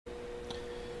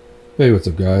Hey, what's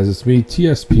up guys? It's me,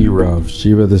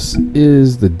 TSPRavshiva. This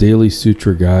is the Daily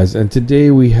Sutra, guys, and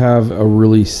today we have a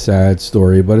really sad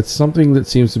story, but it's something that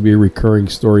seems to be a recurring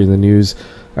story in the news.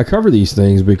 I cover these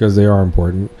things because they are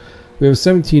important. We have a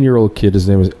 17-year-old kid, his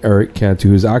name is Eric Cantu,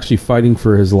 who's actually fighting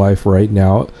for his life right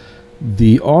now.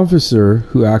 The officer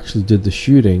who actually did the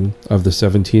shooting of the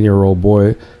 17-year-old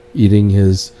boy eating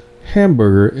his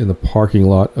hamburger in the parking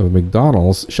lot of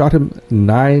McDonald's, shot him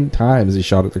 9 times. He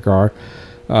shot at the car.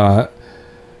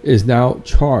 Is now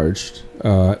charged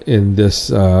in this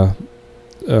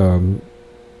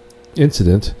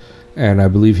incident, and I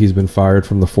believe he's been fired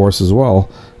from the force as well.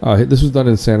 This was done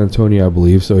in San Antonio, I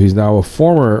believe, so he's now a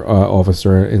former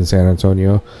officer in San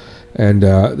Antonio, and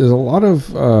there's a lot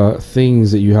of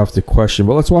things that you have to question.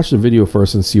 But let's watch the video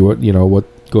first and see what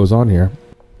goes on here.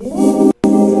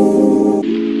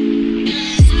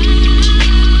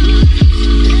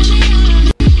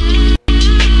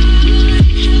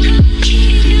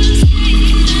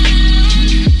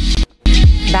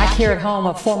 Here at home,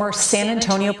 a former San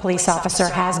Antonio police officer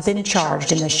has been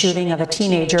charged in the shooting of a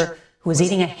teenager who was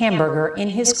eating a hamburger in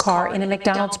his car in a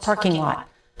McDonald's parking lot.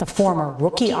 The former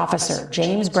rookie officer,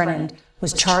 James Brennan,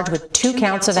 was charged with 2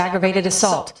 counts of aggravated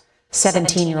assault.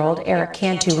 17-year-old Eric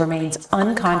Cantu remains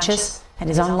unconscious and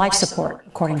is on life support,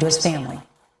 according to his family.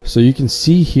 So you can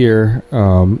see here,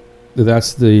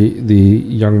 that's the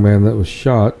young man that was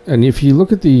shot. And if you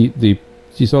look at you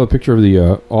saw the picture of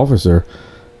the officer.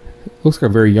 Looks like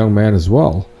a very young man as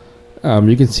well.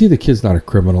 You can see the kid's not a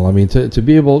criminal. I mean, to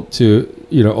be able to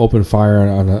open fire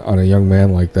on a young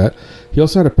man like that. He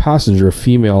also had a passenger, a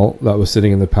female, that was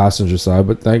sitting in the passenger side,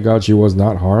 but thank God she was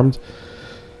not harmed.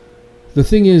 The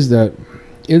thing is that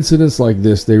incidents like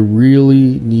this, they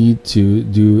really need to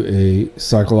do a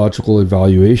psychological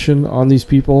evaluation on these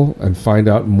people and find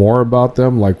out more about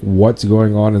them, like what's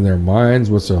going on in their minds,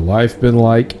 what's their life been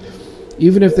like.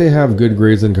 Even if they have good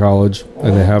grades in college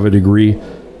and they have a degree,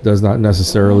 does not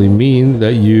necessarily mean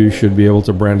that you should be able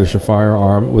to brandish a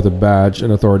firearm with a badge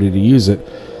and authority to use it,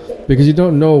 because you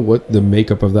don't know what the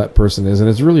makeup of that person is, and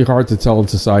it's really hard to tell in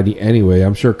society anyway.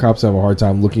 I'm sure cops have a hard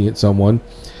time looking at someone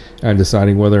and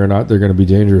deciding whether or not they're going to be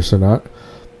dangerous or not.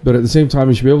 But at the same time,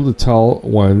 you should be able to tell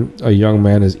when a young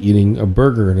man is eating a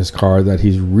burger in his car that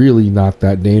he's really not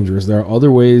that dangerous. There are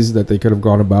other ways that they could have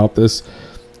gone about this.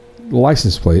 The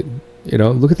license plate.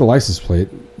 Look at the license plate.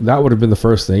 That would have been the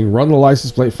first thing. Run the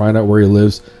license plate, find out where he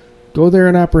lives. Go there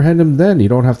and apprehend him then. You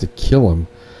don't have to kill him.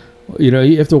 You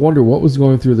have to wonder what was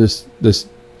going through this,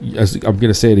 as I'm going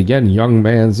to say it again, young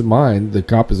man's mind. The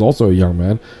cop is also a young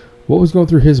man. What was going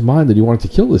through his mind that he wanted to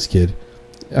kill this kid?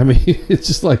 I mean, it's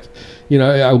just like,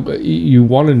 you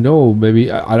want to know,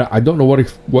 maybe, I don't know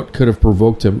what could have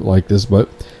provoked him like this, but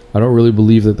I don't really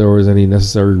believe that there was any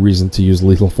necessary reason to use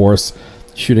lethal force.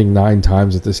 Shooting 9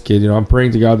 times at this kid. I'm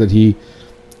praying to God that he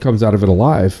comes out of it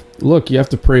alive. Look, you have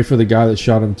to pray for the guy that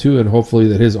shot him too, and hopefully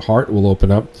that his heart will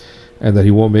open up and that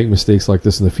he won't make mistakes like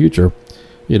this in the future.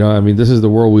 I mean, this is the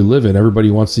world we live in. Everybody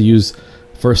wants to use,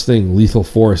 first thing, lethal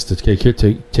force to take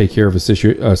care of a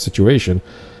situation.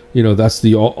 That's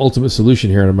the ultimate solution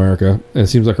here in America, and it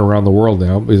seems like around the world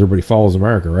now, because everybody follows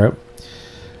America, right?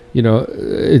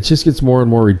 It just gets more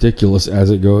and more ridiculous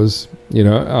as it goes.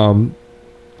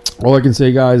 All I can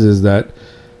say, guys, is that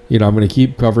I'm going to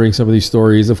keep covering some of these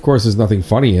stories. Of course, there's nothing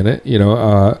funny in it.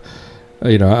 I'm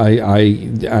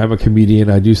a comedian.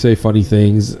 I do say funny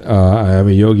things. I am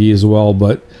a yogi as well.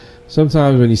 But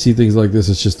sometimes when you see things like this,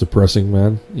 it's just depressing,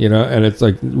 man. And it's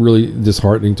like really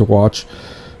disheartening to watch.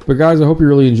 But guys, I hope you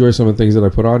really enjoy some of the things that I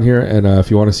put on here. And if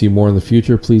you want to see more in the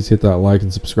future, please hit that like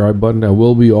and subscribe button. I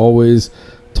will be always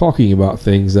talking about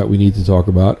things that we need to talk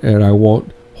about, and I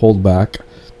won't hold back.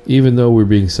 Even though we're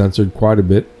being censored quite a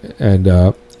bit, and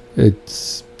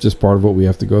it's just part of what we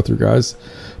have to go through, guys.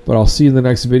 But I'll see you in the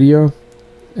next video,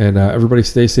 and everybody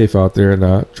stay safe out there,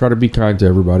 and try to be kind to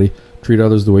everybody. Treat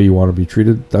others the way you want to be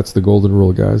treated. That's the golden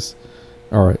rule, guys.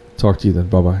 All right, talk to you then.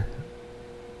 Bye-bye.